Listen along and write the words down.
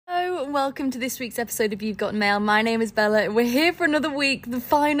and welcome to this week's episode of You've Got Mail. My name is Bella and we're here for another week, the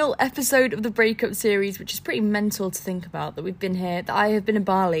final episode of the breakup series, which is pretty mental to think about that we've been here, that I have been in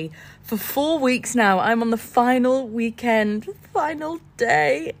Bali for 4 weeks now. I'm on the final weekend, final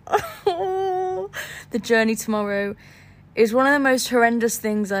day. The journey tomorrow is one of the most horrendous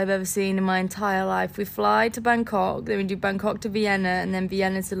things I've ever seen in my entire life. We fly to Bangkok, then we do Bangkok to Vienna, and then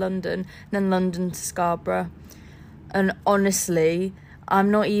Vienna to London, and then London to Scarborough. And honestly, I'm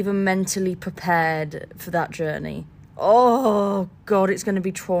not even mentally prepared for that journey. Oh, God, it's going to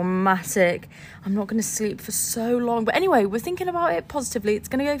be traumatic. I'm not going to sleep for so long. But anyway, we're thinking about it positively. It's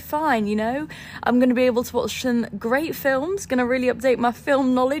going to go fine, you know? I'm going to be able to watch some great films. Going to really update my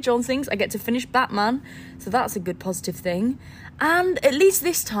film knowledge on things. I get to finish Batman, so that's a good positive thing. And at least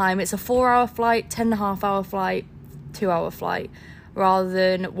this time, it's a 4-hour flight, 10.5-hour flight, 2-hour flight, rather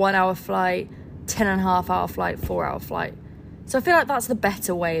than 1-hour flight, 10.5-hour flight, 4-hour flight. So I feel like that's the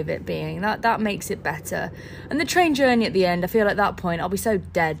better way of it being. That makes it better. And the train journey at the end, I feel at that point I'll be so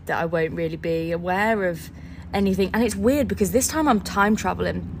dead that I won't really be aware of anything. And it's weird because this time I'm time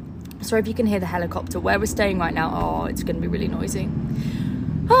traveling. Sorry if you can hear the helicopter. Where we're staying right now, oh, it's going to be really noisy.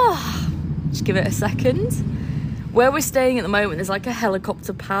 Just give it a second. Where we're staying at the moment, there's like a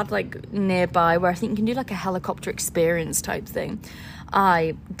helicopter pad like nearby where I think you can do like a helicopter experience type thing.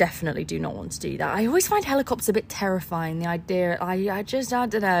 I definitely do not want to do that. I always find helicopters a bit terrifying. The idea, I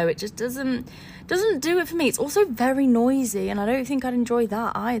don't know. It just doesn't do it for me. It's also very noisy, and I don't think I'd enjoy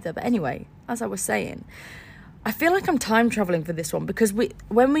that either. But anyway, as I was saying, I feel like I'm time traveling for this one because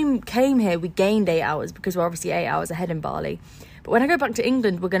when we came here, we gained 8 hours because we're obviously 8 hours ahead in Bali. But when I go back to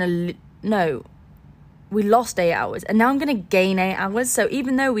England, we lost 8 hours, and now I'm going to gain 8 hours. So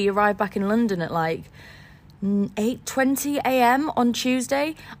even though we arrived back in London at like 8:20 a.m. on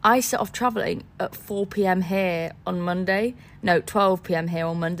Tuesday, I set off travelling at 4 p.m. here on Monday. No, 12 p.m. here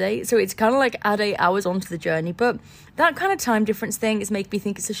on Monday. So it's kind of like add 8 hours onto the journey. But that kind of time difference thing is making me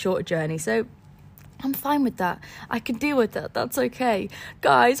think it's a shorter journey. So I'm fine with that. I can deal with that. That's okay.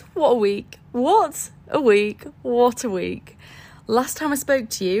 Guys, what a week. What a week. What a week. Last time I spoke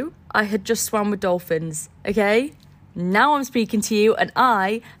to you, I had just swam with dolphins, okay? Now I'm speaking to you and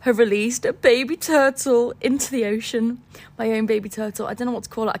I have released a baby turtle into the ocean. My own baby turtle. I don't know what to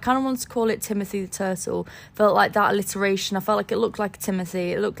call it. I kind of wanted to call it Timothy the turtle. Felt like that alliteration. I felt like it looked like a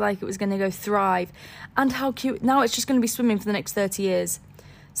Timothy. It looked like it was going to go thrive. And how cute. Now it's just going to be swimming for the next 30 years.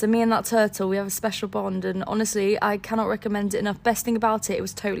 So me and that turtle, we have a special bond. And honestly, I cannot recommend it enough. Best thing about it, it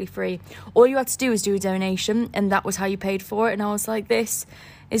was totally free. All you had to do was do a donation. And that was how you paid for it. And I was like, this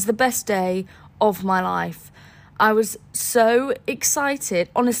is the best day of my life. I was so excited.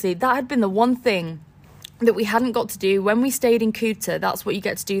 Honestly, that had been the one thing that we hadn't got to do when we stayed in Kuta. That's what you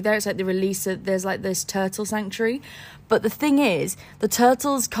get to do there. It's like the release of, there's like this turtle sanctuary. But the thing is, the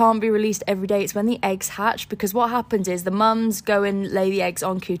turtles can't be released every day. It's when the eggs hatch, because what happens is the mums go and lay the eggs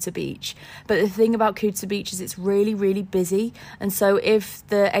on Kuta Beach. But the thing about Kuta Beach is it's really, really busy. And so if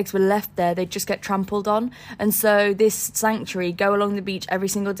the eggs were left there, they'd just get trampled on. And so this sanctuary go along the beach every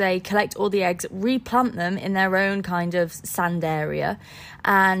single day, collect all the eggs, replant them in their own kind of sand area.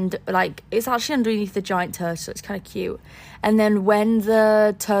 And like it's actually underneath the giant turtle, so it's kind of cute. And then when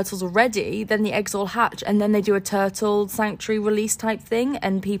the turtles are ready, then the eggs all hatch, and then they do a turtle sanctuary release type thing,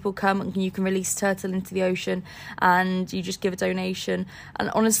 and people come and you can release turtle into the ocean and you just give a donation.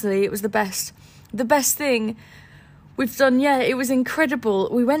 And honestly, it was the best thing we've done. Yeah, it was incredible.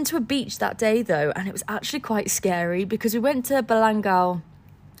 We went to a beach that day though, and it was actually quite scary because we went to Balangao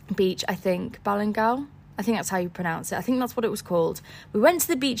Beach, I think that's how you pronounce it. I think that's what it was called. We went to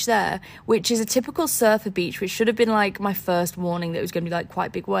the beach there, which is a typical surfer beach, which should have been like my first warning that it was going to be like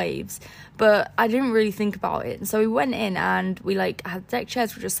quite big waves. But I didn't really think about it. And so we went in and we like had deck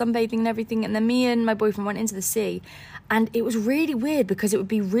chairs, which was sunbathing and everything. And then me and my boyfriend went into the sea. And it was really weird because it would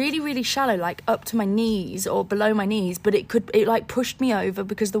be really, really shallow, like up to my knees or below my knees. But it like pushed me over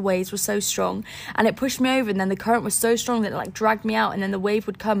because the waves were so strong. And it pushed me over, and then the current was so strong that it like dragged me out. And then the wave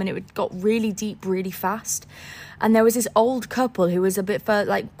would come and it got really deep, really fast. And there was this old couple who was a bit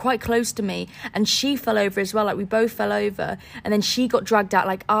like quite close to me, and she fell over as well. Like we both fell over, and then she got dragged out.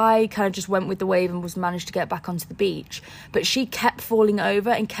 Like I kind of just went with the wave and was managed to get back onto the beach, but she kept falling over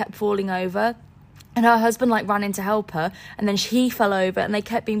and kept falling over. And her husband like ran in to help her, and then he fell over and they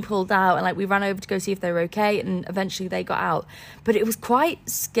kept being pulled out, and like we ran over to go see if they were okay, and eventually they got out. But it was quite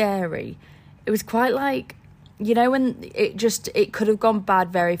scary. It was quite like, you know, when it could have gone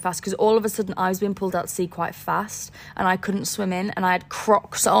bad very fast, because all of a sudden I was being pulled out to sea quite fast and I couldn't swim in, and I had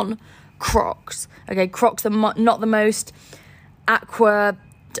Crocs on. Crocs. Okay, Crocs are not the most aqua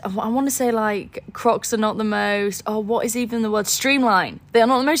I want to say like Crocs are not the most, what is even the word? Streamline. They are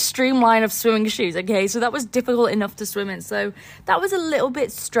not the most streamlined of swimming shoes, okay? So that was difficult enough to swim in. So that was a little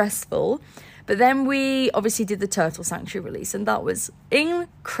bit stressful. But then we obviously did the Turtle Sanctuary release, and that was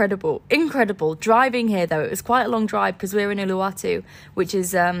incredible. Driving here, though, it was quite a long drive because we're in Uluwatu, which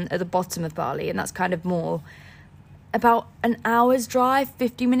is at the bottom of Bali, and that's kind of more about an hour's drive,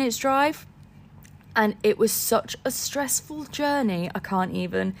 50 minutes drive. And it was such a stressful journey. I can't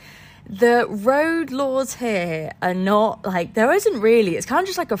even. The road laws here are not like, there isn't really. It's kind of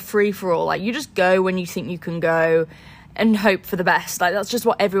just like a free-for-all. Like, you just go when you think you can go and hope for the best. Like, that's just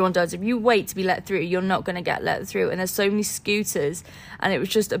what everyone does. If you wait to be let through, you're not going to get let through. And there's so many scooters, and it was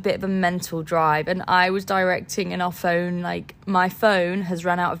just a bit of a mental drive. And I was directing in our phone, like, my phone has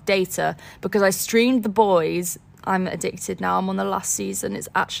run out of data because I streamed The Boys. I'm addicted now. I'm on the last season. It's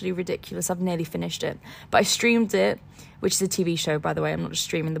actually ridiculous. I've nearly finished it. But I streamed it, which is a TV show, by the way. I'm not just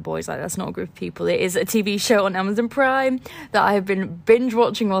streaming The Boys. Like, that's not a group of people. It is a TV show on Amazon Prime that I have been binge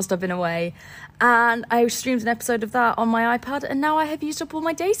watching whilst I've been away. And I streamed an episode of that on my iPad, and now I have used up all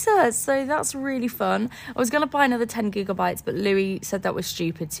my data. So that's really fun. I was going to buy another 10 gigabytes, but Louis said that was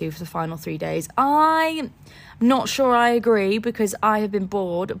stupid too for the final 3 days. I'm not sure I agree because I have been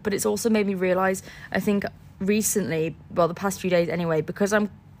bored, but it's also made me realise, I think, recently, well, the past few days anyway, because I'm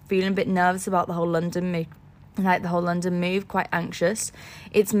feeling a bit nervous about the whole London move, quite anxious.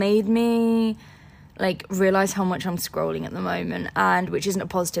 It's made me like realise how much I'm scrolling at the moment, and which isn't a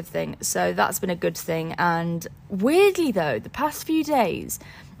positive thing. So that's been a good thing. And weirdly though, the past few days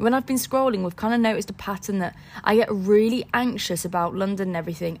when I've been scrolling, we've kind of noticed a pattern that I get really anxious about London and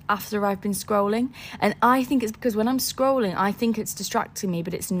everything after I've been scrolling. And I think it's because when I'm scrolling, I think it's distracting me,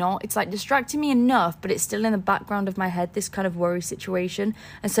 but it's not. It's like distracting me enough, but it's still in the background of my head, this kind of worry situation.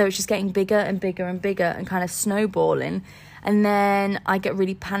 And so it's just getting bigger and bigger and bigger and kind of snowballing. And then I get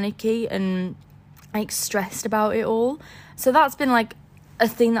really panicky and like stressed about it all. So that's been like a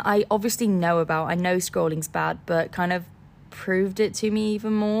thing that I obviously know about. I know scrolling's bad, but kind of proved it to me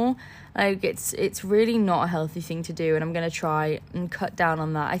even more. Like, it's really not a healthy thing to do, and I'm going to try and cut down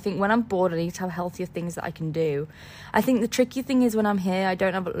on that. I think when I'm bored, I need to have healthier things that I can do. I think the tricky thing is when I'm here, I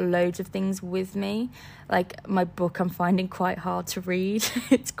don't have loads of things with me. Like, my book I'm finding quite hard to read.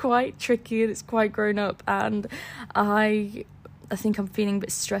 It's quite tricky and it's quite grown up, and I think I'm feeling a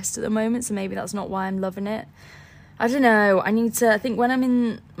bit stressed at the moment, so maybe that's not why I'm loving it. I don't know. I think when I'm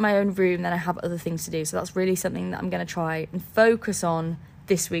in my own room, then I have other things to do. So that's really something that I'm going to try and focus on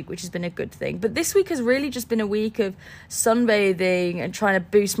this week, which has been a good thing. But this week has really just been a week of sunbathing and trying to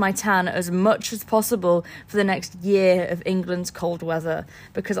boost my tan as much as possible for the next year of England's cold weather,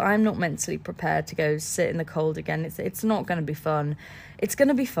 because I'm not mentally prepared to go sit in the cold again. It's not going to be fun. It's going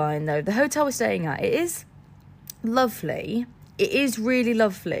to be fine, though. The hotel we're staying at, it is lovely. It is really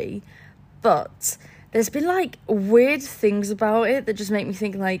lovely, but there's been like weird things about it that just make me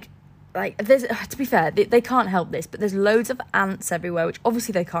think like there's, to be fair, they can't help this, but there's loads of ants everywhere, which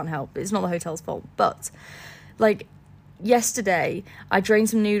obviously they can't help. It's not the hotel's fault, but like yesterday I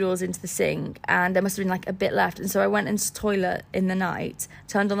drained some noodles into the sink and there must have been like a bit left, and so I went into the toilet in the night,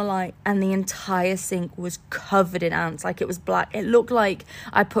 turned on the light, and the entire sink was covered in ants. Like, it was black. It looked like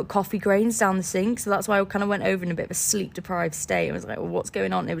I put coffee grains down the sink, so that's why I kind of went over in a bit of a sleep deprived state. I was like, well, what's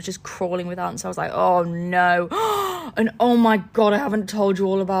going on? It was just crawling with ants. I was like, oh no. And oh my god, I haven't told you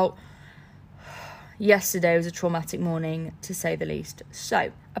all about yesterday. Was a traumatic morning, to say the least. So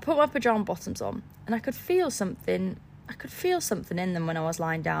I put my pajama bottoms on and I could feel something in them when I was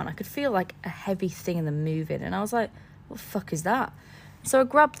lying down. I could feel like a heavy thing in them moving, and I was like, what the fuck is that? So I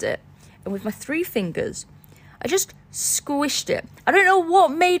grabbed it, and with my 3 fingers I just squished it. I don't know what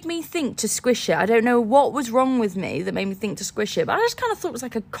made me think to squish it. I don't know what was wrong with me that made me think to squish it, but I just kind of thought it was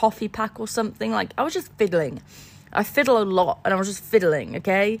like a coffee pack or something. Like, I was just fiddling. I fiddle a lot, and I was just fiddling,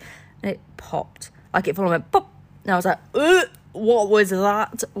 okay? And it popped. Like, it finally went pop, and I was like, what was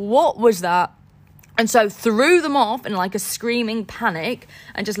that? What was that? And so threw them off in like a screaming panic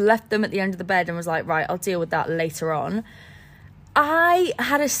and just left them at the end of the bed and was like, right, I'll deal with that later on. I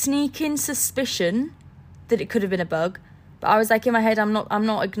had a sneaking suspicion that it could have been a bug, but I was like, in my head, I'm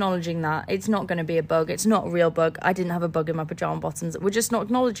not acknowledging that. It's not going to be a bug. It's not a real bug. I didn't have a bug in my pajama bottoms. We're just not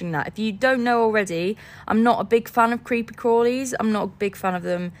acknowledging that. If you don't know already, I'm not a big fan of creepy crawlies. I'm not a big fan of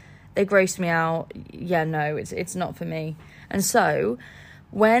them. They gross me out. Yeah, no, it's not for me. And so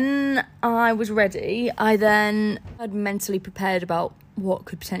when I was ready, I then had mentally prepared about what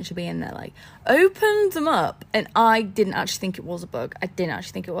could potentially be in there. Like, opened them up, and I didn't actually think it was a bug. I didn't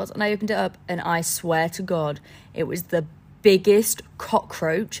actually think it was. And I opened it up, and I swear to God, it was the biggest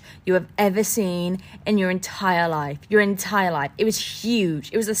cockroach you have ever seen in your entire life. It was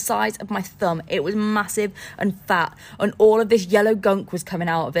huge. It was the size of my thumb. It was massive and fat, and all of this yellow gunk was coming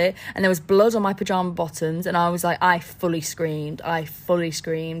out of it, and there was blood on my pajama bottoms, and I was like, I fully screamed.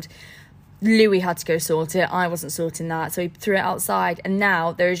 Louis had to go sort it. I wasn't sorting that, so he threw it outside, and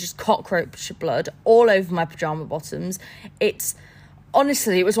now there is just cockroach blood all over my pajama bottoms.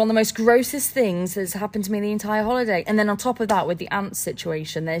 Honestly, it was one of the most grossest things that's happened to me the entire holiday. And then on top of that, with the ants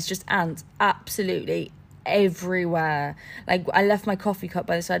situation, there's just ants absolutely everywhere. Like, I left my coffee cup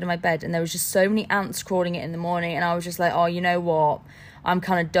by the side of my bed, and there was just so many ants crawling it in the morning, and I was just like, oh, you know what? I'm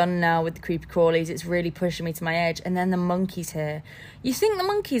kind of done now with the creepy crawlies. It's really pushing me to my edge. And then the monkeys here. You think the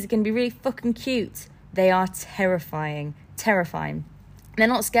monkeys are going to be really fucking cute? They are terrifying. They're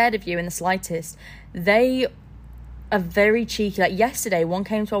not scared of you in the slightest. They are very cheeky. Like, yesterday, one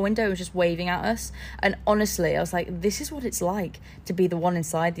came to our window and was just waving at us, and honestly, I was like, this is what it's like to be the one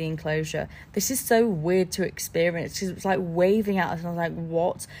inside the enclosure. This is so weird to experience, because it's like waving at us, and I was like,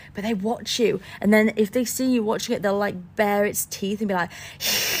 what? But they watch you, and then if they see you watching it, they'll like bare its teeth and be like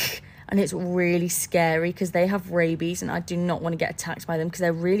and it's really scary, because they have rabies, and I do not want to get attacked by them, because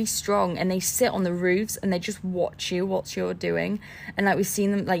they're really strong, and they sit on the roofs and they just watch you, what you're doing. And like, we've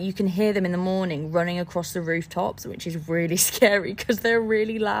seen them, like, you can hear them in the morning running across the rooftops, which is really scary because they're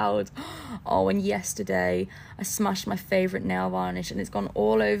really loud. Oh, and yesterday I smashed my favourite nail varnish, and it's gone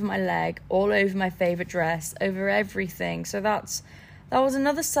all over my leg, all over my favourite dress, over everything. So that was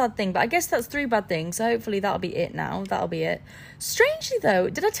another sad thing, but I guess that's 3 bad things, so hopefully that'll be it now. That'll be it. Strangely, though,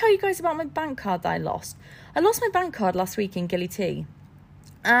 did I tell you guys about my bank card that I lost? I lost my bank card last week in Gilly Tea,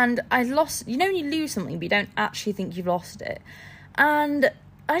 and I lost... You know when you lose something, but you don't actually think you've lost it? And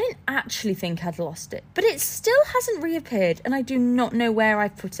I didn't actually think I'd lost it, but it still hasn't reappeared, and I do not know where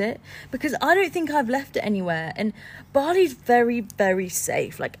I've put it, because I don't think I've left it anywhere. And Bali's very, very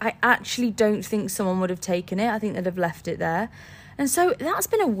safe. Like, I actually don't think someone would have taken it. I think they'd have left it there. And so that's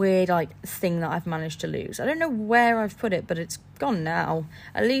been a weird, like, thing that I've managed to lose. I don't know where I've put it, but it's gone now.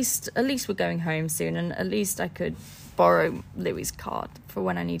 At least we're going home soon, and at least I could borrow Louis' card for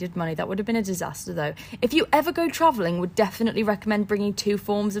when I needed money. That would have been a disaster, though. If you ever go travelling, would definitely recommend bringing 2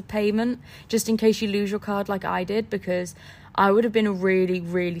 forms of payment, just in case you lose your card like I did, because I would have been really,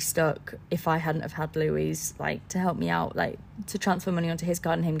 really stuck if I hadn't have had Louis, like, to help me out, like, to transfer money onto his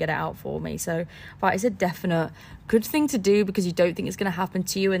card and him get it out for me. So, but it's a definite good thing to do, because you don't think it's going to happen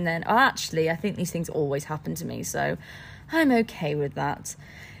to you, and then, actually, I think these things always happen to me, so I'm okay with that.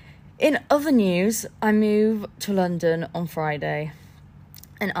 In other news, I move to London on Friday,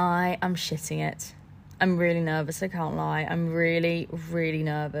 and I am shitting it. I'm really nervous, I can't lie. I'm really, really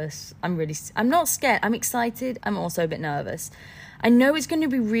nervous. I'm not scared. I'm excited. I'm also a bit nervous. I know it's going to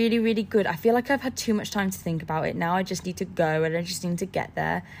be really, really good. I feel like I've had too much time to think about it. Now I just need to go, and I just need to get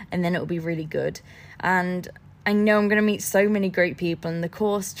there, and then it'll be really good. And I know I'm going to meet so many great people, and the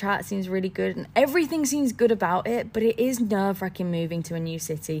course chat seems really good, and everything seems good about it, but it is nerve-wracking moving to a new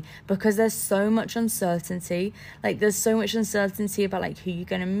city, because there's so much uncertainty. Like, there's so much uncertainty about, like, who you're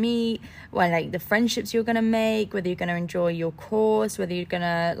going to meet, like, the friendships you're going to make, whether you're going to enjoy your course, whether you're going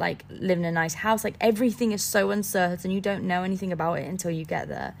to, like, live in a nice house. Like, everything is so uncertain. You don't know anything about it until you get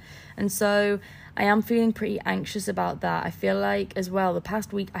there. And so I am feeling pretty anxious about that. I feel like, as well, the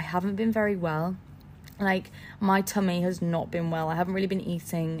past week I haven't been very well. Like, my tummy has not been well. I haven't really been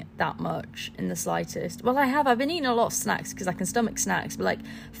eating that much in the slightest. Well, I've been eating a lot of snacks, because I can stomach snacks, but, like,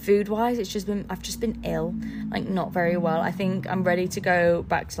 food-wise, I've just been ill, like, not very well. I think I'm ready to go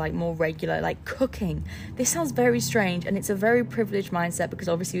back to, like, more regular, like, cooking. This sounds very strange, and it's a very privileged mindset, because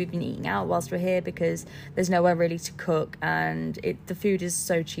obviously we've been eating out whilst we're here, because there's nowhere really to cook, and the food is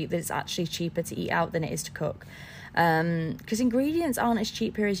so cheap that it's actually cheaper to eat out than it is to cook. Because ingredients aren't as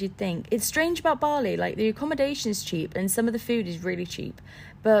cheap here as you'd think. It's strange about Bali, like, the accommodation is cheap and some of the food is really cheap,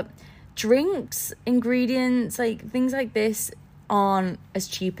 but drinks, ingredients, like, things like this aren't as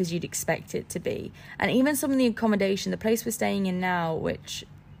cheap as you'd expect it to be. And even some of the accommodation, the place we're staying in now, which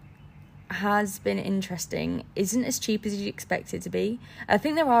has been interesting, isn't as cheap as you'd expect it to be. I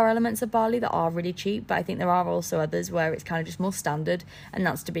think there are elements of Bali that are really cheap, but I think there are also others where it's kind of just more standard, and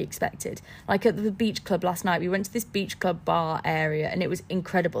that's to be expected. Like, at the beach club last night, we went to this beach club bar area, and it was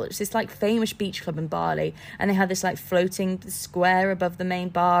incredible. It's this, like, famous beach club in Bali, and they had this, like, floating square above the main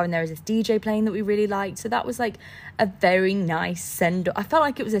bar, and there was this DJ playing that we really liked. So that was, like, a very nice send-off. I felt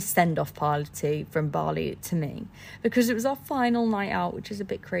like it was a send-off party from Bali to me, because it was our final night out, which is a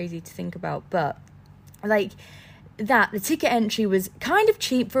bit crazy to think about. But, like, the ticket entry was kind of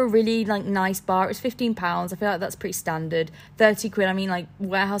cheap for a really like nice bar. It was £15. I feel like that's pretty standard. 30 quid, I mean, like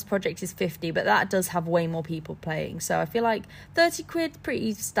Warehouse Project is 50, but that does have way more people playing, so I feel like 30 quid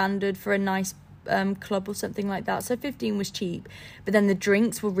pretty standard for a nice club or something like that. So 15 was cheap, but then the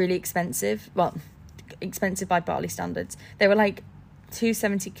drinks were really expensive. Well, expensive by Barley standards. They were like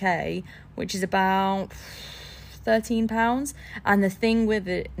 270k, which is about £13. And the thing with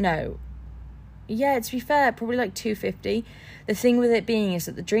it, to be fair, probably like 250. The thing with it being is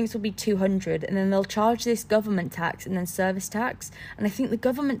that the drinks will be 200, and then they'll charge this government tax and then service tax. And I think the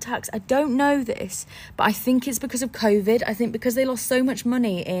government tax, I don't know this, but I think it's because of COVID. I think because they lost so much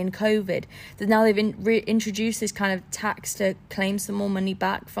money in COVID that now they've introduced this kind of tax to claim some more money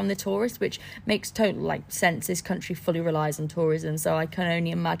back from the tourists, which makes total like sense. This country fully relies on tourism, so I can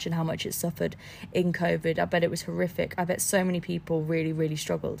only imagine how much it suffered in COVID. I bet it was horrific. I bet so many people really, really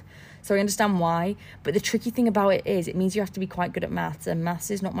struggled. So I understand why, but the tricky thing about it is it means you have to be quite good at maths, and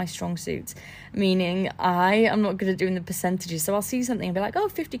maths is not my strong suit, meaning I am not good at doing the percentages. So I'll see something and be like,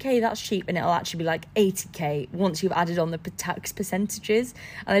 50k, that's cheap, and it'll actually be like 80k once you've added on the tax percentages.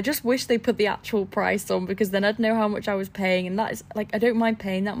 And I just wish they put the actual price on, because then I'd know how much I was paying, and that is like, I don't mind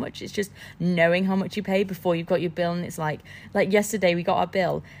paying that much. It's just knowing how much you pay before you've got your bill. And it's like yesterday we got our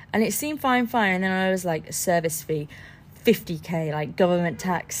bill and it seemed fine, and then I was like, service fee 50k, like government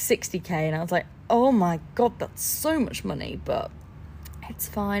tax 60k, and I was like, oh my god, that's so much money, but it's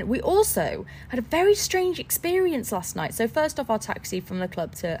fine. We also had a very strange experience last night. So first off, our taxi from the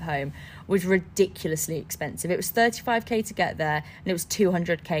club to home was ridiculously expensive. It was 35k to get there, and it was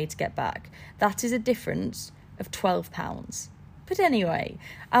 200k to get back. That is a difference of £12. But anyway,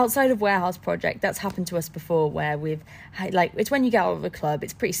 outside of Warehouse Project, that's happened to us before, where we've had, like, it's when you get out of a club,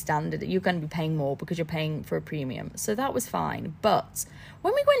 it's pretty standard that you're going to be paying more because you're paying for a premium. So that was fine. But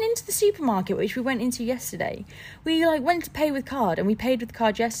when we went into the supermarket, which we went into yesterday, we went to pay with card, and we paid with the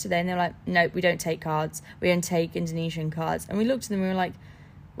card yesterday, and they were like, no, we don't take cards. We don't take Indonesian cards. And we looked at them and we were like,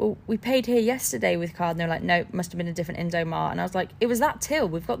 well, we paid here yesterday with card. And they were like, no, it must have been a different Indomart. And I was like, it was that till.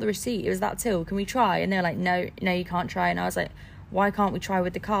 We've got the receipt. It was that till. Can we try? And they were like, no, you can't try. And I was like, why can't we try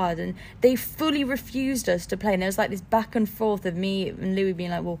with the card? And they fully refused us to play. And there was like this back and forth of me and Louis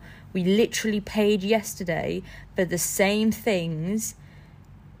being like, well, we literally paid yesterday for the same things.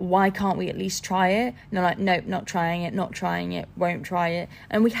 Why can't we at least try it? And they're like, nope, not trying it, won't try it.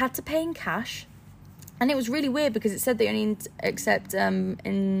 And we had to pay in cash. And it was really weird because it said they only accept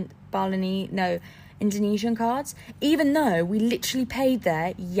Indonesian cards, even though we literally paid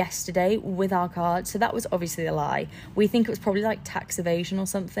there yesterday with our card. So that was obviously a lie. We think it was probably like tax evasion or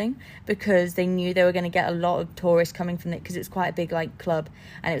something, because they knew they were going to get a lot of tourists coming from it, because it's quite a big like club,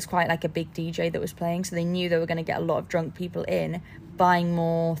 and it was quite like a big DJ that was playing, so they knew they were going to get a lot of drunk people in buying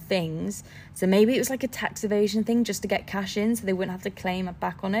more things. So maybe it was like a tax evasion thing, just to get cash in so they wouldn't have to claim it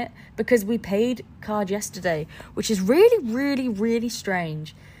back on it, because we paid card yesterday, which is really, really, really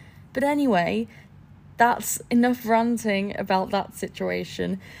strange. But anyway, that's enough ranting about that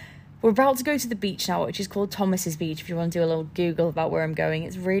situation. We're about to go to the beach now, which is called Thomas's Beach, if you want to do a little Google about where I'm going.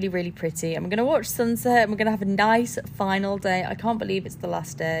 It's really, really pretty. And we're going to watch sunset, and we're going to have a nice final day. I can't believe it's the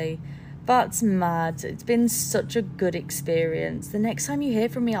last day. That's mad. It's been such a good experience. The next time you hear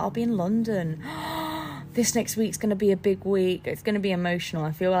from me, I'll be in London. This next week's going to be a big week. It's going to be emotional.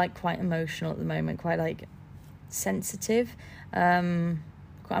 I feel like quite emotional at the moment, quite like sensitive.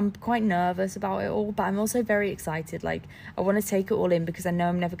 I'm quite nervous about it all, but I'm also very excited. Like, I want to take it all in, because I know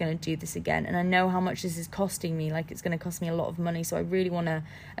I'm never going to do this again, and I know how much this is costing me. Like, it's going to cost me a lot of money, so I really want to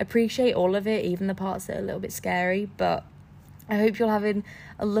appreciate all of it, even the parts that are a little bit scary. But I hope you're having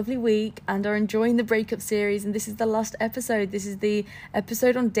a lovely week and are enjoying the breakup series. And this is the last episode. This is the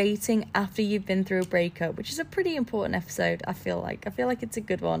episode on dating after you've been through a breakup, which is a pretty important episode. I feel like it's a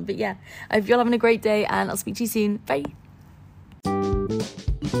good one. But yeah, I hope you're having a great day, and I'll speak to you soon. Bye.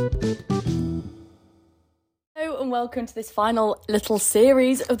 Hello and welcome to this final little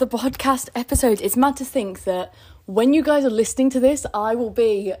series of the podcast episode. It's mad to think that when you guys are listening to this, I will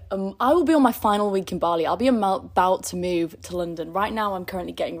be on my final week in Bali. I'll be about to move to London. Right now, I'm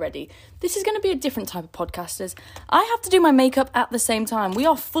currently getting ready. This is going to be a different type of podcast, as I have to do my makeup at the same time. We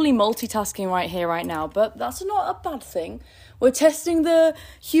are fully multitasking right here, right now, but that's not a bad thing. We're testing the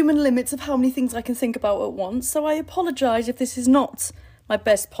human limits of how many things I can think about at once, so I apologise if this is not my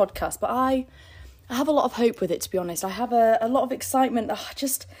best podcast, but I have a lot of hope with it, to be honest. I have a lot of excitement.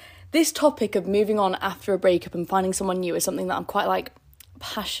 This topic of moving on after a breakup and finding someone new is something that I'm quite like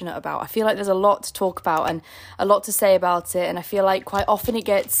passionate about. I feel like there's a lot to talk about and a lot to say about it, and I feel like quite often it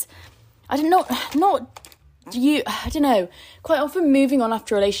gets, I don't know, not I don't know, quite often moving on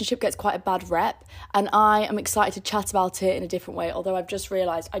after a relationship gets quite a bad rep, and I am excited to chat about it in a different way, although I've just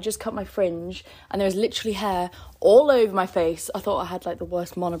realised I just cut my fringe and there's literally hair all over my face. I thought I had like the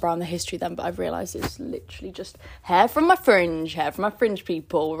worst monobrow in the history then, but I've realised it's literally just hair from my fringe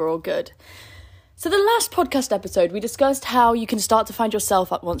people. We're all good. So the last podcast episode, we discussed how you can start to find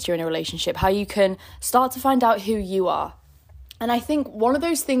yourself once you're in a relationship, how you can start to find out who you are. And I think one of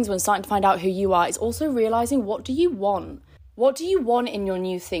those things when starting to find out who you are is also realising, what do you want? What do you want in your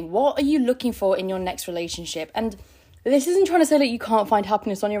new thing? What are you looking for in your next relationship? And this isn't trying to say that you can't find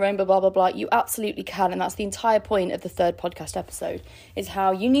happiness on your own, blah, blah, blah. You absolutely can. And that's the entire point of the third podcast episode, is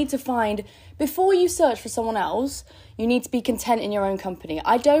how you need to find, before you search for someone else, you need to be content in your own company.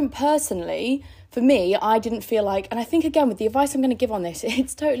 I don't personally, for me, I didn't feel like, and I think again with the advice I'm going to give on this,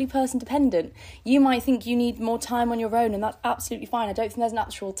 it's totally person dependent. You might think you need more time on your own, and that's absolutely fine. I don't think there's an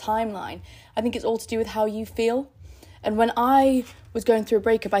actual timeline. I think it's all to do with how you feel. And when I was going through a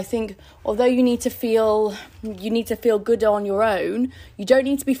breakup, I think although you need to feel good on your own, you don't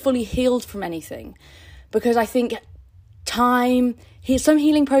need to be fully healed from anything. Because I think some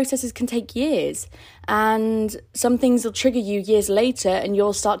healing processes can take years, and some things will trigger you years later, and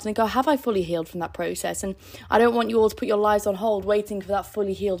you'll start to think, oh, have I fully healed from that process? And I don't want you all to put your lives on hold waiting for that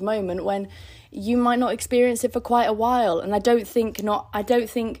fully healed moment when you might not experience it for quite a while. And I don't think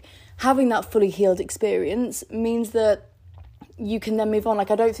having that fully healed experience means that you can then move on.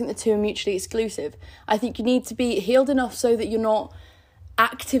 Like, I don't think the two are mutually exclusive. I think you need to be healed enough so that you're not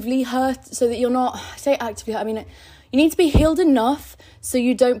actively hurt, you need to be healed enough so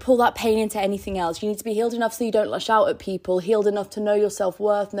you don't pull that pain into anything else. You need to be healed enough so you don't lash out at people, healed enough to know your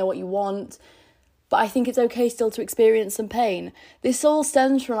self-worth, know what you want. But I think it's okay still to experience some pain. This all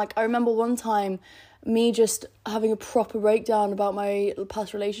stems from, I remember one time me just having a proper breakdown about my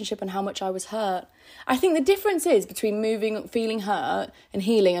past relationship and how much I was hurt. I think the difference is between feeling hurt and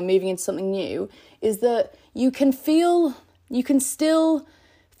healing and moving into something new is that you can still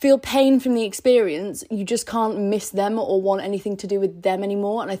feel pain from the experience, you just can't miss them or want anything to do with them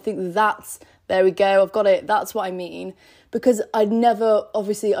anymore. And I think there we go, I've got it, that's what I mean. Because I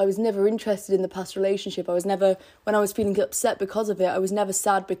was never interested in the past relationship. When I was feeling upset because of it, I was never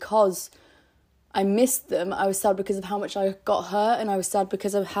sad because I missed them. I was sad because of how much I got hurt, and I was sad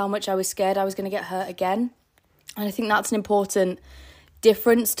because of how much I was scared I was going to get hurt again. And I think that's an important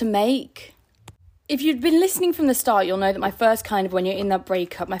difference to make. If you've been listening from the start, you'll know that my first when you're in that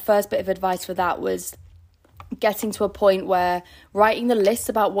breakup, my first bit of advice for that was getting to a point where writing the list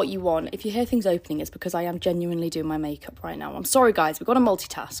about what you want. If you hear things opening, it's because I am genuinely doing my makeup right now. I'm sorry, guys, we've got to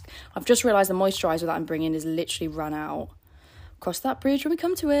multitask. I've just realised the moisturiser that I'm bringing is literally run out. Cross that bridge when we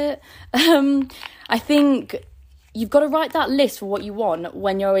come to it. I think you've got to write that list for what you want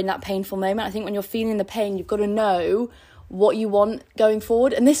when you're in that painful moment. I think when you're feeling the pain, you've got to know what you want going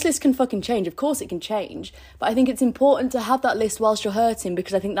forward. And this list can fucking change. Of course it can change. But I think it's important to have that list whilst you're hurting,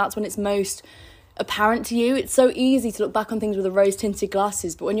 because I think that's when it's most apparent to you. It's so easy to look back on things with the rose-tinted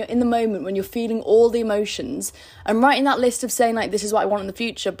glasses, but when you're in the moment, when you're feeling all the emotions, and writing that list of saying, this is what I want in the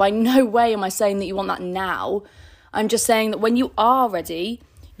future, by no way am I saying that you want that now. I'm just saying that when you are ready,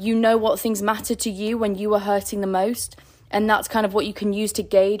 you know what things matter to you when you are hurting the most, and that's kind of what you can use to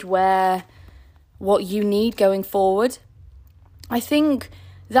gauge what you need going forward. I think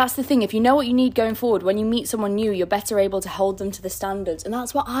that's the thing. If you know what you need going forward, when you meet someone new, you're better able to hold them to the standards. And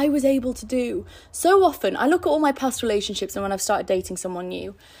that's what I was able to do. So often, I look at all my past relationships and when I've started dating someone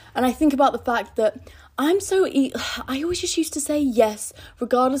new, and I think about the fact that I always just used to say yes,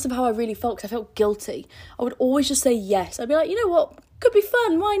 regardless of how I really felt, because I felt guilty. I would always just say yes. I'd be like, you know what? Could be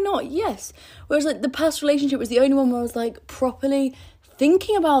fun. Why not? Yes. Whereas the past relationship was the only one where I was properly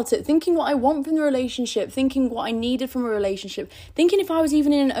thinking about it, thinking what I want from the relationship, thinking what I needed from a relationship, thinking if I was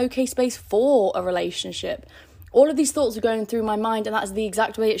even in an okay space for a relationship. All of these thoughts were going through my mind, and that's the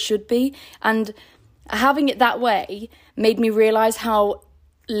exact way it should be. And having it that way made me realise how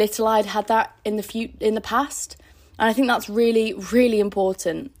little I'd had that in the past. And I think that's really, really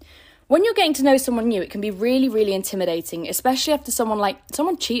important. When you're getting to know someone new, it can be really, really intimidating, especially after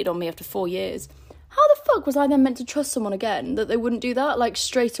someone cheated on me after 4 years. How the fuck was I then meant to trust someone again, that they wouldn't do that,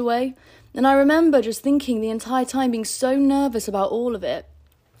 straight away? And I remember just thinking the entire time, being so nervous about all of it.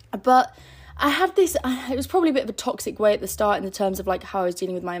 But I had this, it was probably a bit of a toxic way at the start in the terms of how I was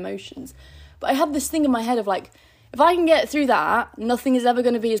dealing with my emotions. But I had this thing in my head of if I can get through that, nothing is ever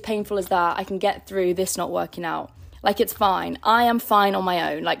going to be as painful as that. I can get through this not working out. It's fine. I am fine on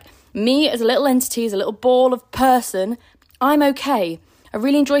my own. Me as a little entity, as a little ball of person, I'm okay. I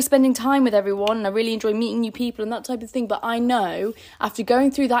really enjoy spending time with everyone, and I really enjoy meeting new people and that type of thing. But I know after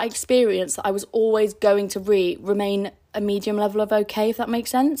going through that experience that I was always going to remain a medium level of okay, if that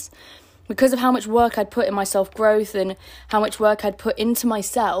makes sense. Because of how much work I'd put in my self-growth and how much work I'd put into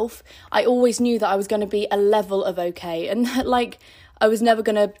myself, I always knew that I was going to be a level of okay. And like, I was never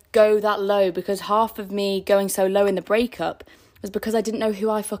going to go that low, because half of me going so low in the breakup was because I didn't know who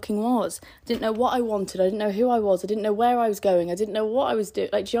I fucking was. I didn't know what I wanted. I didn't know who I was. I didn't know where I was going. I didn't know what I was doing.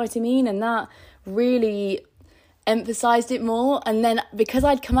 Like, do you know what I mean? And that really emphasised it more. And then because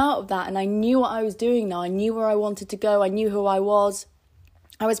I'd come out of that and I knew what I was doing now, I knew where I wanted to go, I knew who I was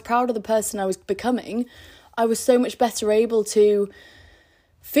proud of the person I was becoming, I was so much better able to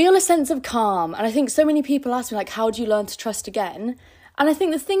feel a sense of calm. And I think so many people ask me, like, how do you learn to trust again? And I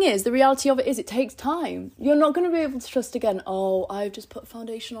think the thing is, the reality of it is, it takes time. You're not going to be able to trust again. Oh, I've just put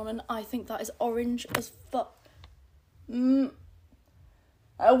foundation on and I think that is orange as fuck. We're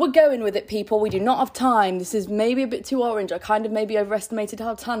going with it, people. We do not have time. This is maybe a bit too orange. I kind of maybe overestimated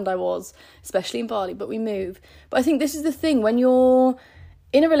how tanned I was, especially in Bali, but we move. But I think this is the thing, when you're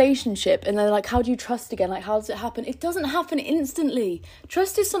in a relationship and they're like, how do you trust again? Like, how does it happen? It doesn't happen instantly.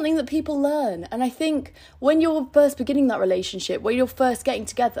 Trust is something that people learn. And I think when you're first beginning that relationship, when you're first getting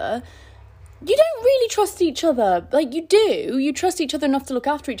together, you don't really trust each other. Like, you do. You trust each other enough to look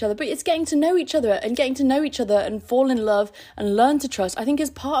after each other, but it's getting to know each other and fall in love and learn to trust, I think, is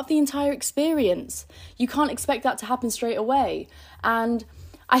part of the entire experience. You can't expect that to happen straight away. And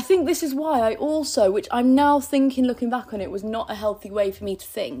I think this is why I also, which I'm now thinking, looking back on it, was not a healthy way for me to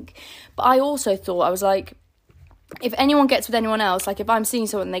think. But I also thought, I was like, if anyone gets with anyone else, like if I'm seeing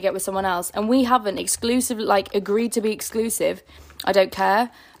someone and they get with someone else and we haven't agreed to be exclusive, I don't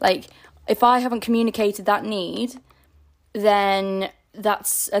care. Like, if I haven't communicated that need, then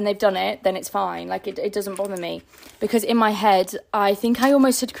and they've done it, then it's fine. Like, it doesn't bother me. Because in my head, I think I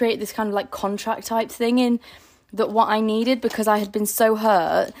almost had created this kind of like contract type thing in that what I needed, because I had been so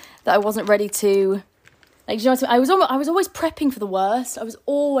hurt that I wasn't ready to, like, you know what I mean? I was always prepping for the worst. I was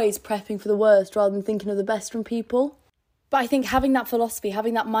always prepping for the worst rather than thinking of the best from people. But I think having that philosophy,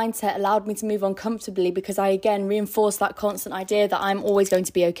 having that mindset allowed me to move on comfortably, because I, again, reinforced that constant idea that I'm always going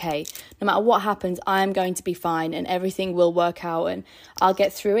to be okay. No matter what happens, I'm going to be fine and everything will work out and I'll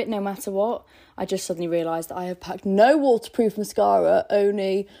get through it no matter what. I just suddenly realised that I have packed no waterproof mascara,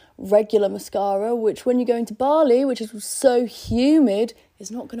 only regular mascara, which when you're going to Bali, which is so humid, is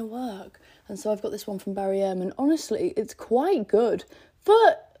not going to work. And so I've got this one from Barry M, and honestly, it's quite good.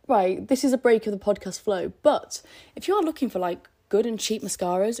 But, right, this is a break of the podcast flow, but if you are looking for, like, good and cheap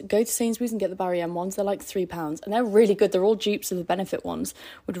mascaras, go to Sainsbury's and get the Barry M ones. They're like £3 and they're really good. They're all dupes of the Benefit ones.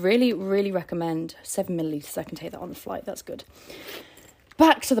 Would really, really recommend. 7 millilitres, I can take that on the flight. That's good.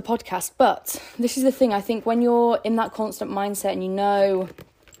 Back to the podcast, but this is the thing. I think when you're in that constant mindset and you know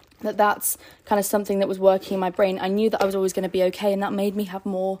that that's kind of something that was working in my brain, I knew that I was always going to be okay, and that made me have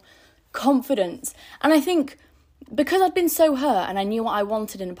more confidence. And I think because I'd been so hurt and I knew what I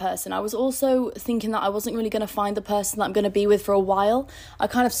wanted in a person, I was also thinking that I wasn't really going to find the person that I'm going to be with for a while. I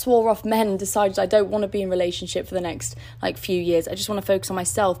kind of swore off men and decided I don't want to be in a relationship for the next few years. I just want to focus on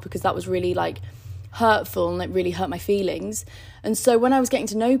myself, because that was really hurtful and it really hurt my feelings. And so when I was getting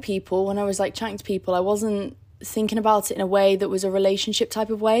to know people, when I was chatting to people, I wasn't thinking about it in a way that was a relationship type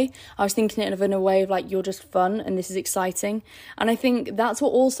of way. I was thinking it in a way of you're just fun and this is exciting. And I think that's what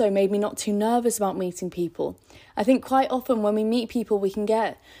also made me not too nervous about meeting people. I think quite often when we meet people, we can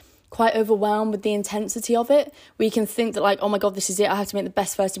get quite overwhelmed with the intensity of it. We can think that oh my God, this is it. I have to make the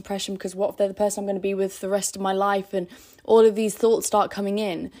best first impression, because what if they're the person I'm going to be with for the rest of my life? And all of these thoughts start coming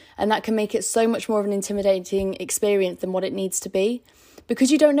in, and that can make it so much more of an intimidating experience than what it needs to be,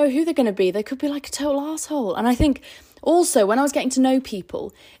 because you don't know who they're going to be. They could be a total asshole. And I think also when I was getting to know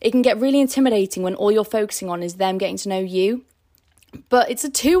people, it can get really intimidating when all you're focusing on is them getting to know you. But it's a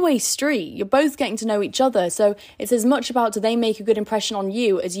two-way street. You're both getting to know each other. So it's as much about, do they make a good impression on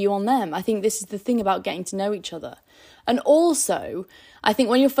you as you on them? I think this is the thing about getting to know each other. And also, I think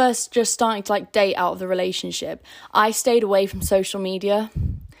when you're first just starting to date out of the relationship, I stayed away from social media.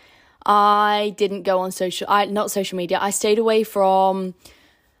 I didn't go on not social media. I stayed away from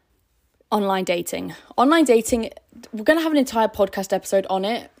online dating. Online dating, we're going to have an entire podcast episode on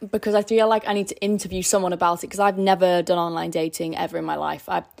it, because I feel like I need to interview someone about it, because I've never done online dating ever in my life.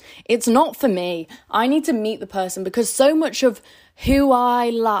 It's not for me. I need to meet the person, because so much of who I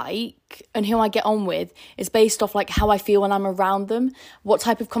like like and who I get on with is based off like how I feel when I'm around them. What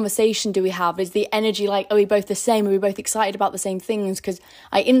type of conversation do we have? Is the energy like, are we both the same? Are we both excited about the same things? Because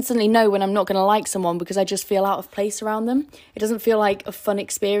I instantly know when I'm not going to like someone because I just feel out of place around them. It doesn't feel like a fun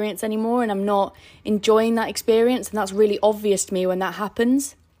experience anymore, and I'm not enjoying that experience, and that's really obvious to me when that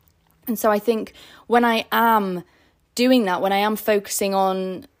happens. And so I think when I am doing that, when I am focusing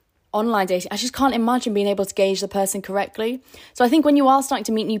on online dating, I just can't imagine being able to gauge the person correctly. So I think when you are starting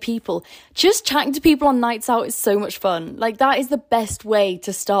to meet new people, just chatting to people on nights out is so much fun. Like, that is the best way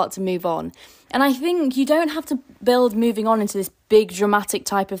to start to move on. And I think you don't have to build moving on into this big dramatic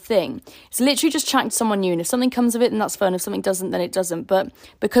type of thing. It's literally just chatting to someone new, and if something comes of it, then that's fun. If something doesn't, then it doesn't. But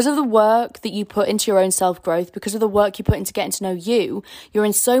because of the work that you put into your own self-growth, because of the work you put into getting to know you, you're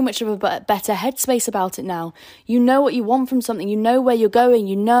in so much of a better headspace about it now. You know what you want from something. You know where you're going.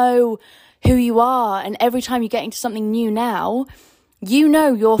 You know who you are. And every time you get into something new now, you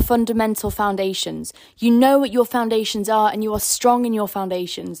know your fundamental foundations. You know what your foundations are, and you are strong in your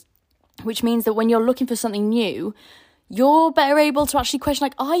foundations. Which means that when you're looking for something new, you're better able to actually question,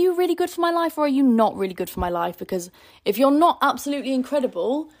 like, are you really good for my life, or are you not really good for my life? Because if you're not absolutely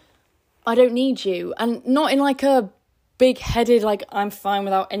incredible, I don't need you. And not in like a big-headed, like, I'm fine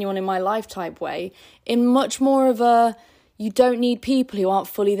without anyone in my life type way. In much more of a, you don't need people who aren't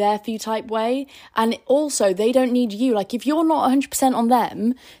fully there for you type way. And also, they don't need you. Like, if you're not 100% on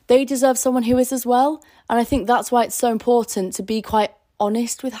them, they deserve someone who is as well. And I think that's why it's so important to be quite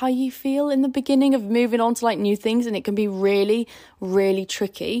honest with how you feel in the beginning of moving on to like new things, and it can be really, really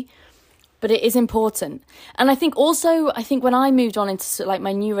tricky, but it is important. And I think when I moved on into like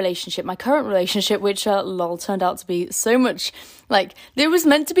my new relationship, my current relationship, which turned out to be so much like, there was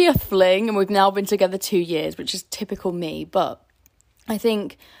meant to be a fling, and we've now been together 2 years, which is typical me. But I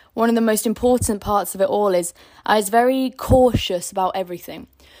think one of the most important parts of it all is I was very cautious about everything.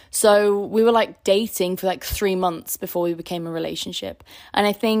 So we were like dating for like 3 months before we became a relationship. And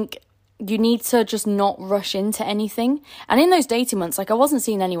I think you need to just not rush into anything. And in those dating months, like, I wasn't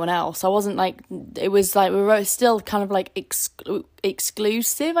seeing anyone else. I wasn't like, it was like, we were still kind of like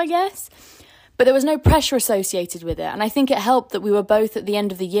exclusive, I guess. But there was no pressure associated with it. And I think it helped that we were both at the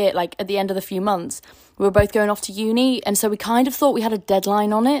end of the year, like at the end of the few months, we were both going off to uni. And so we kind of thought we had a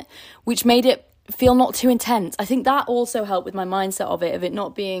deadline on it, which made it feel not too intense. I think that also helped with my mindset of it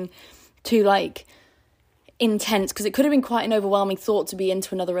not being too like intense, because it could have been quite an overwhelming thought to be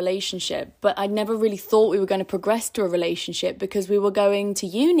into another relationship. But I never really thought we were going to progress to a relationship because we were going to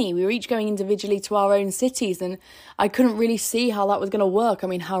uni. We were each going individually to our own cities, and I couldn't really see how that was going to work. I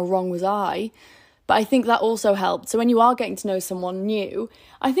mean, how wrong was I? But I think that also helped. So when you are getting to know someone new,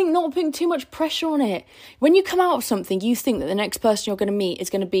 I think not putting too much pressure on it. When you come out of something, you think that the next person you're going to meet is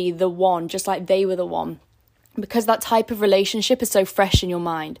going to be the one, just like they were the one. Because that type of relationship is so fresh in your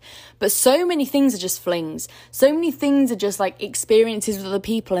mind. But so many things are just flings. So many things are just like experiences with other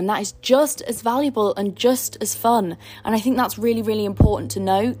people. And that is just as valuable and just as fun. And I think that's really, really important to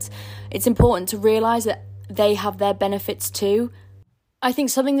note. It's important to realise that they have their benefits too. I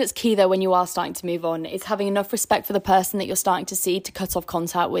think something that's key, though, when you are starting to move on is having enough respect for the person that you're starting to see to cut off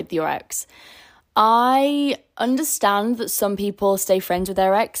contact with your ex. I understand that some people stay friends with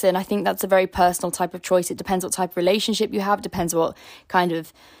their ex, and I think that's a very personal type of choice. It depends what type of relationship you have. It depends what kind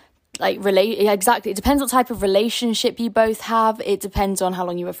of exactly. It depends what type of relationship you both have. It depends on how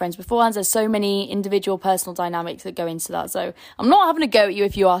long you were friends beforehand. There's so many individual personal dynamics that go into that. So I'm not having a go at you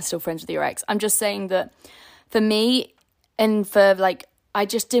if you are still friends with your ex. I'm just saying that for me, and for like, I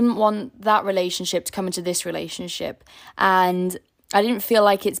just didn't want that relationship to come into this relationship. And I didn't feel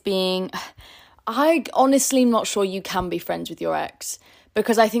like it's being... I honestly am not sure you can be friends with your ex,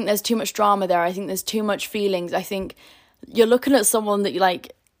 because I think there's too much drama there. I think there's too much feelings. I think you're looking at someone that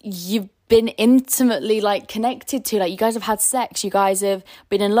you've been intimately like connected to. Like, you guys have had sex. You guys have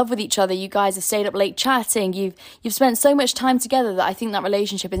been in love with each other. You guys have stayed up late chatting. You've spent so much time together that I think that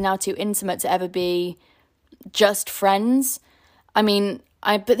relationship is now too intimate to ever be just friends. I mean,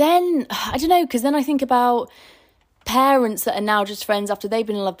 but then, I don't know, because then I think about parents that are now just friends after they've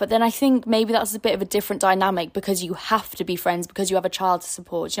been in love. But then I think maybe that's a bit of a different dynamic, because you have to be friends because you have a child to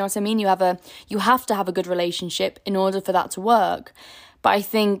support. You know what I mean? You have to have a good relationship in order for that to work. But I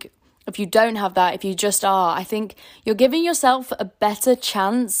think if you don't have that, if you just are, I think you're giving yourself a better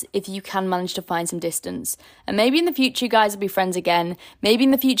chance if you can manage to find some distance. And maybe in the future you guys will be friends again. Maybe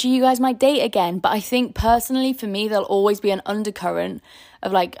in the future you guys might date again. But I think personally for me, there'll always be an undercurrent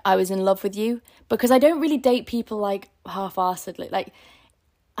of like, I was in love with you. Because I don't really date people like half-assedly. Like,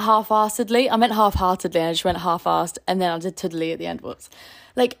 half-assedly? I meant half-heartedly, and I just went half-assed, and then I did tiddly at the end. Whoops.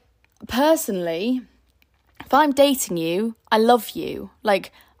 Like, personally, if I'm dating you, I love you.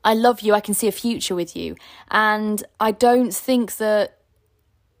 Like, I love you, I can see a future with you. And I don't think that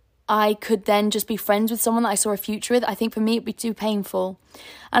I could then just be friends with someone that I saw a future with. I think for me it'd be too painful.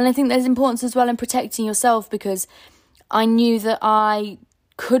 And I think there's importance as well in protecting yourself, because I knew that I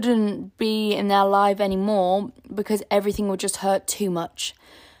couldn't be in their life anymore because everything would just hurt too much.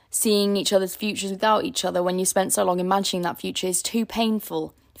 Seeing each other's futures without each other when you spent so long imagining that future is too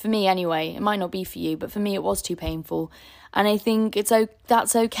painful. For me anyway. It might not be for you, but for me it was too painful. And I think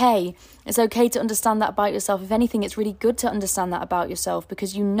that's okay. It's okay to understand that about yourself. If anything, it's really good to understand that about yourself,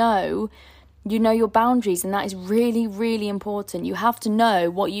 because you know your boundaries, and that is really, really important. You have to know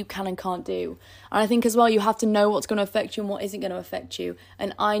what you can and can't do. And I think as well, you have to know what's going to affect you and what isn't going to affect you.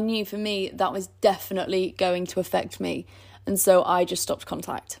 And I knew for me that was definitely going to affect me. And so I just stopped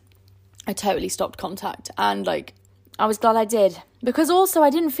contact. I totally stopped contact. And I was glad I did. Because also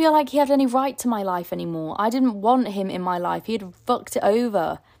I didn't feel like he had any right to my life anymore. I didn't want him in my life. He had fucked it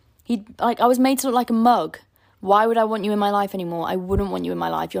over. I was made to look like a mug. Why would I want you in my life anymore? I wouldn't want you in my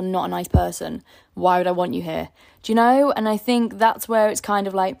life. You're not a nice person. Why would I want you here? Do you know? And I think that's where it's kind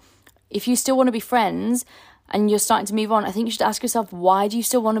of like, if you still want to be friends and you're starting to move on, I think you should ask yourself, why do you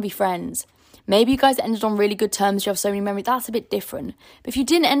still want to be friends? Maybe you guys ended on really good terms, you have so many memories, that's a bit different. But if you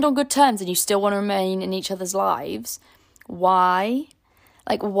didn't end on good terms and you still want to remain in each other's lives, why?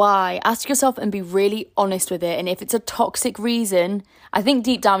 Why? Ask yourself and be really honest with it. And if it's a toxic reason, I think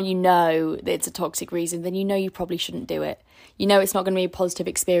deep down you know that it's a toxic reason, then you know you probably shouldn't do it. You know it's not going to be a positive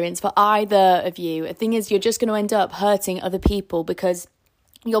experience for either of you. The thing is, you're just going to end up hurting other people, because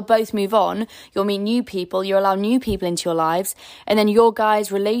you'll both move on, you'll meet new people, you'll allow new people into your lives, and then your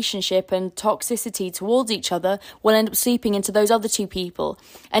guys' relationship and toxicity towards each other will end up seeping into those other two people.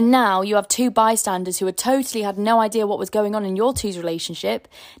 And now you have two bystanders who had totally had no idea what was going on in your two's relationship.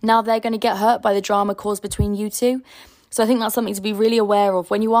 Now they're going to get hurt by the drama caused between you two. So I think that's something to be really aware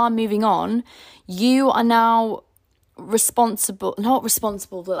of. When you are moving on, you are now not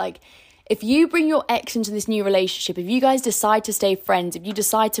responsible, but if you bring your ex into this new relationship, if you guys decide to stay friends, if you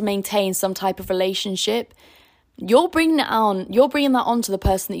decide to maintain some type of relationship, you're bringing that on to the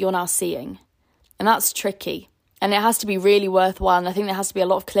person that you're now seeing. And that's tricky. And it has to be really worthwhile. And I think there has to be a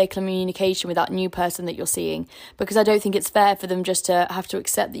lot of clear communication with that new person that you're seeing, because I don't think it's fair for them just to have to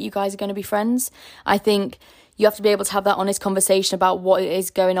accept that you guys are going to be friends. I think you have to be able to have that honest conversation about what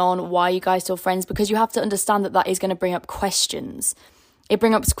is going on, why you guys still friends, because you have to understand that is going to bring up questions. It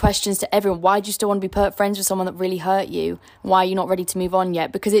brings up questions to everyone. Why do you still want to be friends with someone that really hurt you? Why are you not ready to move on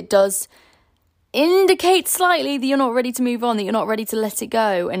yet? Because it does indicate slightly that you're not ready to move on, that you're not ready to let it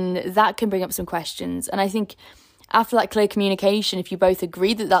go. And that can bring up some questions. And I think after that clear communication, if you both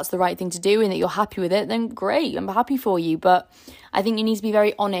agree that that's the right thing to do and that you're happy with it, then great, I'm happy for you. But I think you need to be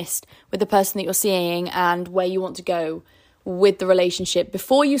very honest with the person that you're seeing and where you want to go with the relationship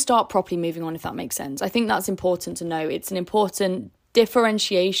before you start properly moving on, if that makes sense. I think that's important to know. It's an important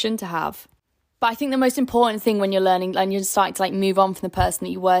differentiation to have. But I think the most important thing when you're learning and you're starting to move on from the person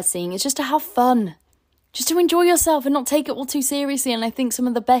that you were seeing is just to have fun, just to enjoy yourself and not take it all too seriously. And I think some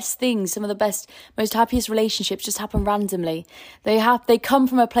of the best things, some of the best, most happiest relationships just happen randomly. They come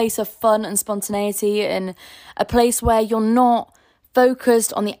from a place of fun and spontaneity, and a place where you're not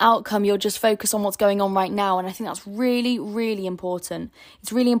focused on the outcome, you're just focused on what's going on right now. And I think that's really, really important.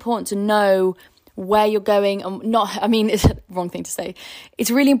 It's really important to know where you're going, and it's the wrong thing to say. It's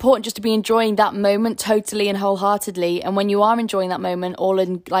really important just to be enjoying that moment totally and wholeheartedly. And when you are enjoying that moment, all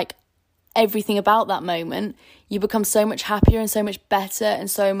in everything about that moment, you become so much happier and so much better and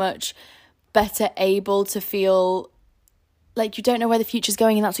so much better able to feel like you don't know where the future's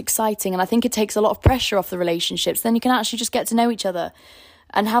going, and that's exciting. And I think it takes a lot of pressure off the relationships. Then you can actually just get to know each other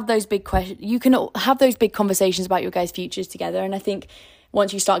and have those big questions. You can have those big conversations about your guys' futures together. And I think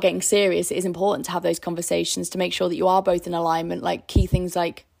once you start getting serious, it is important to have those conversations to make sure that you are both in alignment. Key things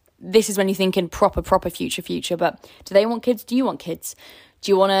this is when you're thinking proper future. But do they want kids? Do you want kids?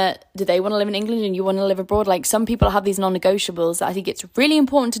 Do they want to live in England and you want to live abroad? Some people have these non-negotiables that I think it's really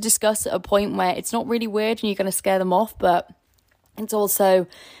important to discuss at a point where it's not really weird and you're going to scare them off, but it's also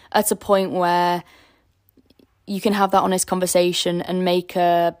at a point where you can have that honest conversation and make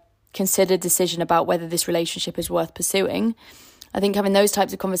a considered decision about whether this relationship is worth pursuing. I think having those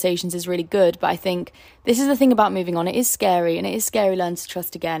types of conversations is really good, but I think this is the thing about moving on. It is scary, and it is scary learning to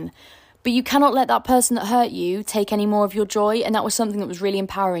trust again. But you cannot let that person that hurt you take any more of your joy, and that was something that was really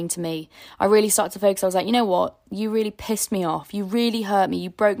empowering to me. I really started to focus. I was like, you know what? You really pissed me off. You really hurt me. You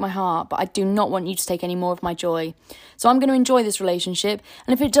broke my heart, but I do not want you to take any more of my joy. So I'm going to enjoy this relationship,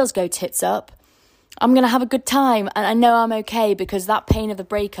 and if it does go tits up, I'm going to have a good time, and I know I'm okay, because that pain of the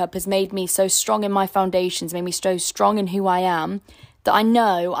breakup has made me so strong in my foundations, made me so strong in who I am, that I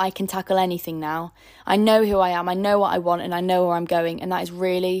know I can tackle anything now. I know who I am, I know what I want, and I know where I'm going, and that is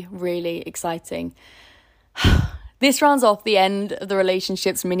really, really exciting. This rounds off the end of the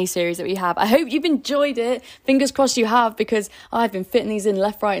relationships mini-series that we have. I hope you've enjoyed it. Fingers crossed you have, because I've been fitting these in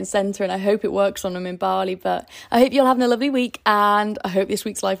left, right and centre, and I hope it works on them in Bali. But I hope you're having a lovely week, and I hope this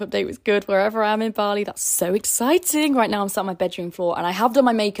week's life update was good wherever I am in Bali. That's so exciting. Right now I'm sat on my bedroom floor, and I have done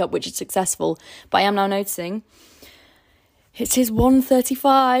my makeup, which is successful, but I am now noticing it is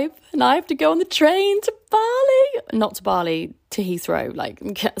 1:35 and I have to go on the train to Bali. Not to Bali, to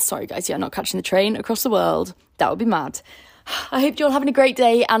Heathrow. Sorry guys, not catching the train across the world. That would be mad. I hope you're all having a great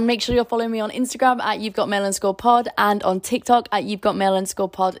day, and make sure you're following me on Instagram at You'veGotMail_pod and on TikTok at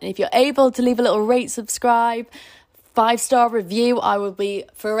You'veGotMail_pod. And if you're able to leave a little rate, subscribe, 5-star review, I will be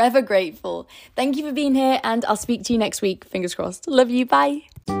forever grateful. Thank you for being here, and I'll speak to you next week. Fingers crossed. Love you. Bye.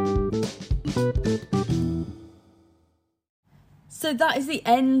 So that is the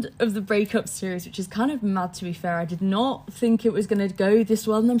end of the breakup series, which is kind of mad, to be fair. I did not think it was going to go this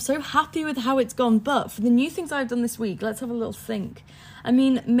well, and I'm so happy with how it's gone. But for the new things I've done this week, let's have a little think. I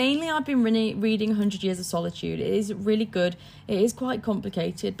mean, mainly I've been reading 100 Years of Solitude. It is really good. It is quite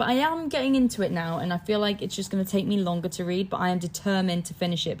complicated, but I am getting into it now, and I feel like it's just going to take me longer to read, but I am determined to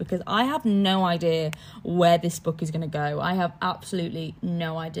finish it because I have no idea where this book is going to go. I have absolutely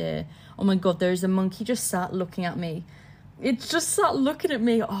no idea. Oh my God, there is a monkey just sat looking at me. It's just sat looking at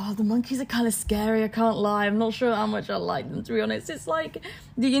me. Oh, the monkeys are kind of scary, I can't lie. I'm not sure how much I like them, to be honest. It's like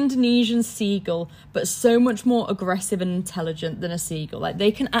the Indonesian seagull, but so much more aggressive and intelligent than a seagull. Like,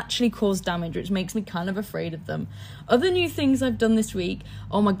 they can actually cause damage, which makes me kind of afraid of them. Other new things I've done this week.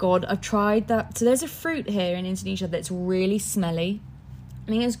 Oh my God, I've tried that. So there's a fruit here in Indonesia that's really smelly. I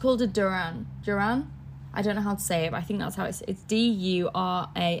think it's called a durian. Durian? I don't know how to say it, but I think that's how it's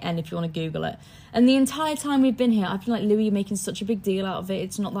Duran if you want to Google it. And the entire time we've been here, I've been like, Louis, you're making such a big deal out of it.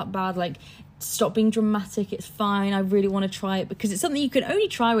 It's not that bad. Like, stop being dramatic. It's fine. I really want to try it because it's something you can only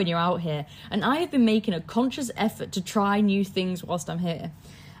try when you're out here. And I have been making a conscious effort to try new things whilst I'm here.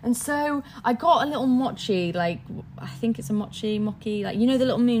 And so I got a little mochi, like, I think it's a mochi, like, you know, the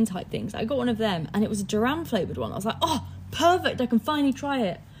little moon type things. I got one of them, and it was a durian flavoured one. I was like, oh, perfect. I can finally try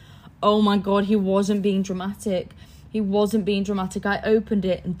it. Oh my God, he wasn't being dramatic. I opened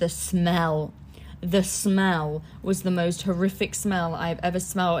it, and the smell was the most horrific smell I've ever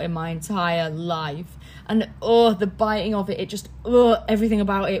smelled in my entire life. And the biting of it, everything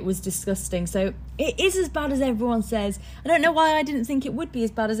about it was disgusting. So it is as bad as everyone says. I don't know why I didn't think it would be as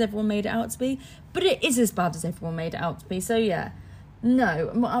bad as everyone made it out to be, but it is as bad as everyone made it out to be. So yeah,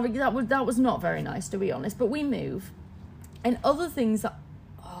 no, that was not very nice, to be honest, but we move. And other things that,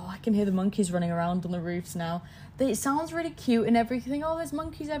 I can hear the monkeys running around on the roofs now. It sounds really cute and everything. Oh, there's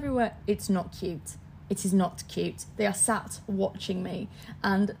monkeys everywhere. It's not cute. It is not cute. They are sat watching me,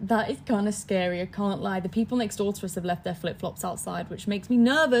 and that is kind of scary, I can't lie. The people next door to us have left their flip-flops outside, which makes me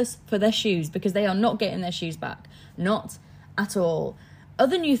nervous for their shoes, because they are not getting their shoes back. Not at all.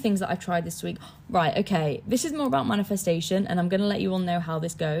 Other new things that I've tried this week. Right, okay, this is more about manifestation, and I'm going to let you all know how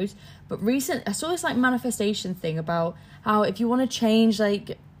this goes. But I saw this manifestation thing about how if you want to change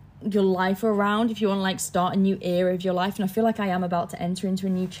your life around, if you want to start a new era of your life, and I feel like I am about to enter into a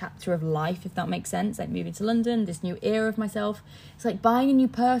new chapter of life, if that makes sense, like moving to London, this new era of myself. It's like buying a new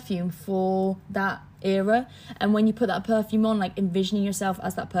perfume for that era, and when you put that perfume on, envisioning yourself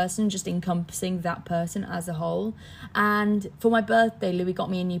as that person, just encompassing that person as a whole. And for my birthday, Louis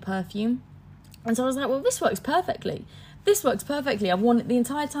got me a new perfume, and so I was like, well, this works perfectly. I've worn it the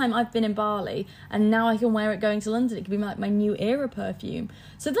entire time I've been in Bali, and now I can wear it going to London. It could be my new era perfume.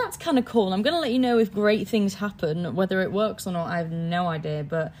 So that's kind of cool. I'm going to let you know if great things happen. Whether it works or not, I have no idea,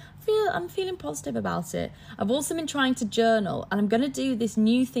 but I'm feeling positive about it. I've also been trying to journal, and I'm going to do this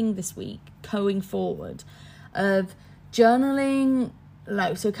new thing this week going forward of journaling,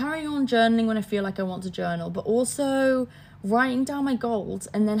 so carrying on journaling when I feel like I want to journal, but also writing down my goals,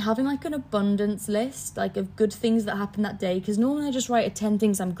 and then having an abundance list of good things that happen that day, because normally I just write 10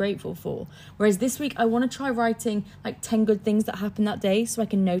 things I'm grateful for, whereas this week I want to try writing 10 good things that happen that day, so I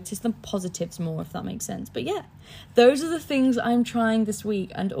can notice the positives more, if that makes sense. But yeah, those are the things I'm trying this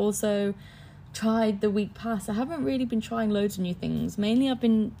week, and also tried the week past. I haven't really been trying loads of new things. Mainly I've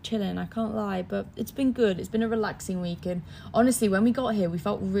been chilling, I can't lie, but it's been good. It's been a relaxing week, and honestly, when we got here, we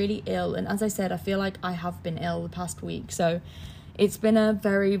felt really ill, and as I said, I feel like I have been ill the past week, so it's been a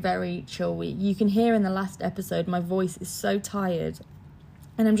very, very chill week. You can hear in the last episode, my voice is so tired,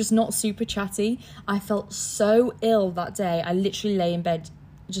 and I'm just not super chatty. I felt so ill that day. I literally lay in bed,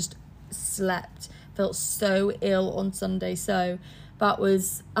 just slept, felt so ill on Sunday, so that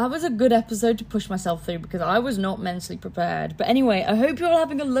was a good episode to push myself through because I was not mentally prepared. But anyway, I hope you're all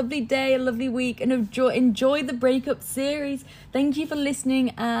having a lovely day, a lovely week, and enjoy the breakup series. Thank you for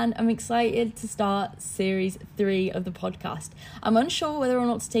listening, and I'm excited to start series 3 of the podcast. I'm unsure whether or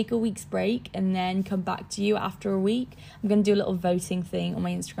not to take a week's break and then come back to you after a week. I'm going to do a little voting thing on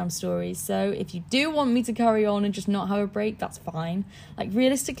my Instagram stories. So if you do want me to carry on and just not have a break, that's fine. Like,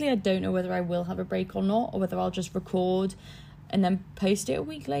 realistically, I don't know whether I will have a break or not, or whether I'll just record and then post it a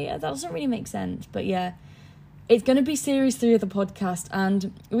week later. That doesn't really make sense. But yeah, it's going to be series 3 of the podcast,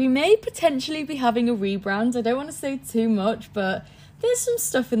 and we may potentially be having a rebrand. I don't want to say too much, but there's some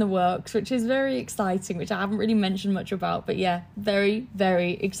stuff in the works, which is very exciting, which I haven't really mentioned much about. But yeah, very,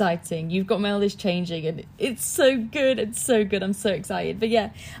 very exciting. You've Got Mail is changing, and it's so good. It's so good. I'm so excited. But yeah,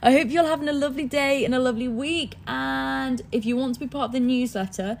 I hope you're having a lovely day and a lovely week. And if you want to be part of the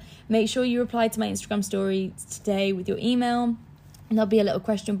newsletter, make sure you reply to my Instagram story today with your email. And there'll be a little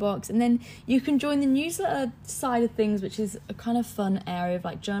question box, and then you can join the newsletter side of things, which is a kind of fun area of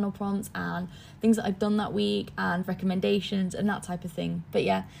like journal prompts and things that I've done that week and recommendations and that type of thing. But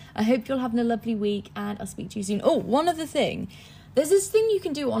yeah, I hope you're having a lovely week, and I'll speak to you soon. Oh, one other thing. There's this thing you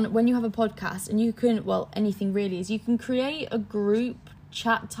can do on when you have a podcast, and you can, well, anything really, is you can create a group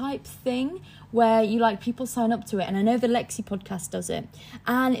chat type thing where you like people sign up to it, and I know the Lexi podcast does it,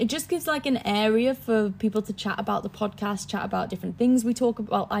 and it just gives like an area for people to chat about the podcast, chat about different things I talk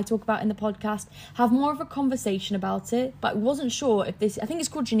about in the podcast, have more of a conversation about it. But I wasn't sure if this, I think it's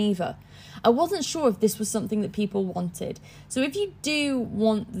called Geneva, I wasn't sure if this was something that people wanted. So if you do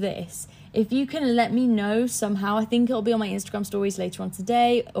want this, if you can let me know somehow, I think it'll be on my Instagram stories later on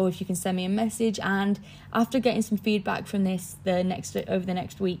today, or if you can send me a message, and after getting some feedback from this over the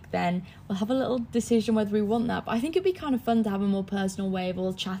next week, then we'll have a little decision whether we want that. But I think it'd be kind of fun to have a more personal way of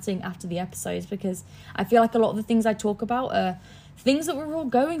all chatting after the episodes, because I feel like a lot of the things I talk about are things that we're all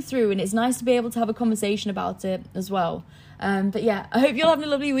going through, and it's nice to be able to have a conversation about it as well. But yeah, I hope you're having a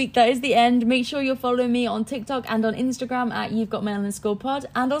lovely week. That is the end. Make sure you're following me on TikTok and on Instagram at You've Got Mail _ pod,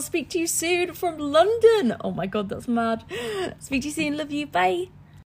 and I'll speak to you soon from London. Oh my god, that's mad. Speak to you soon. Love you. Bye.